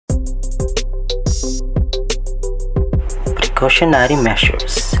Precautionary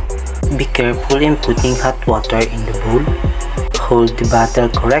measures. Be careful in putting hot water in the bowl. Hold the bottle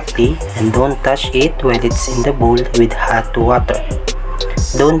correctly and don't touch it while it's in the bowl with hot water.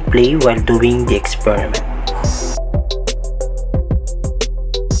 Don't play while doing the experiment.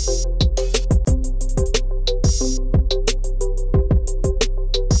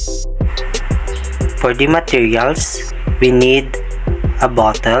 For the materials, we need a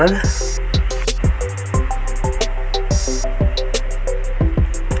bottle,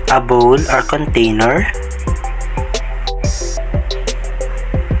 a bowl or container,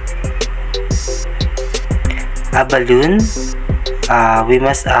 a balloon. We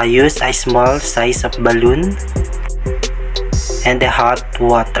must use a small size of balloon, and the hot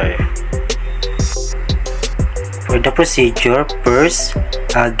water. For the procedure, first,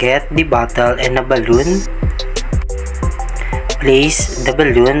 get the bottle and a balloon. Place the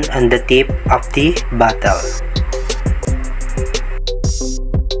balloon on the tip of the bottle.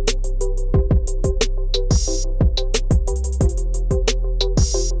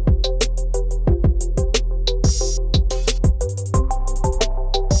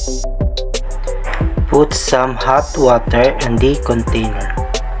 Put some hot water in the container.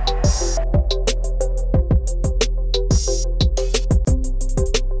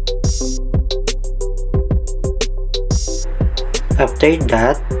 After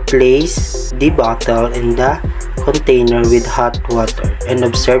that, place the bottle in the container with hot water and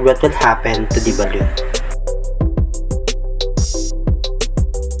observe what will happen to the balloon.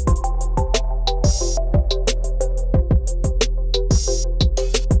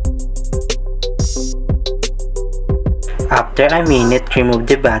 After a minute, remove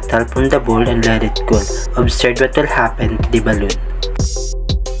the bottle from the bowl and let it cool. Observe what will happen to the balloon.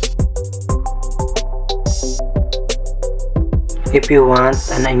 If you want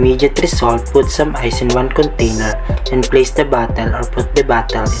an immediate result, put some ice in one container and place the bottle or put the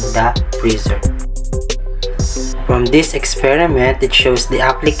bottle in the freezer. From this experiment, it shows the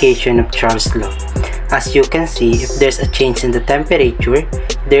application of Charles' law. As you can see, if there's a change in the temperature,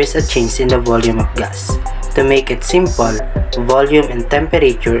 there's a change in the volume of gas. To make it simple, volume and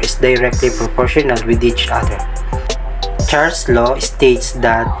temperature is directly proportional with each other. Charles' law states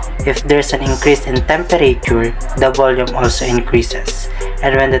that if there's an increase in temperature, the volume also increases,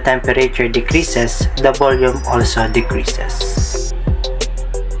 and when the temperature decreases, the volume also decreases.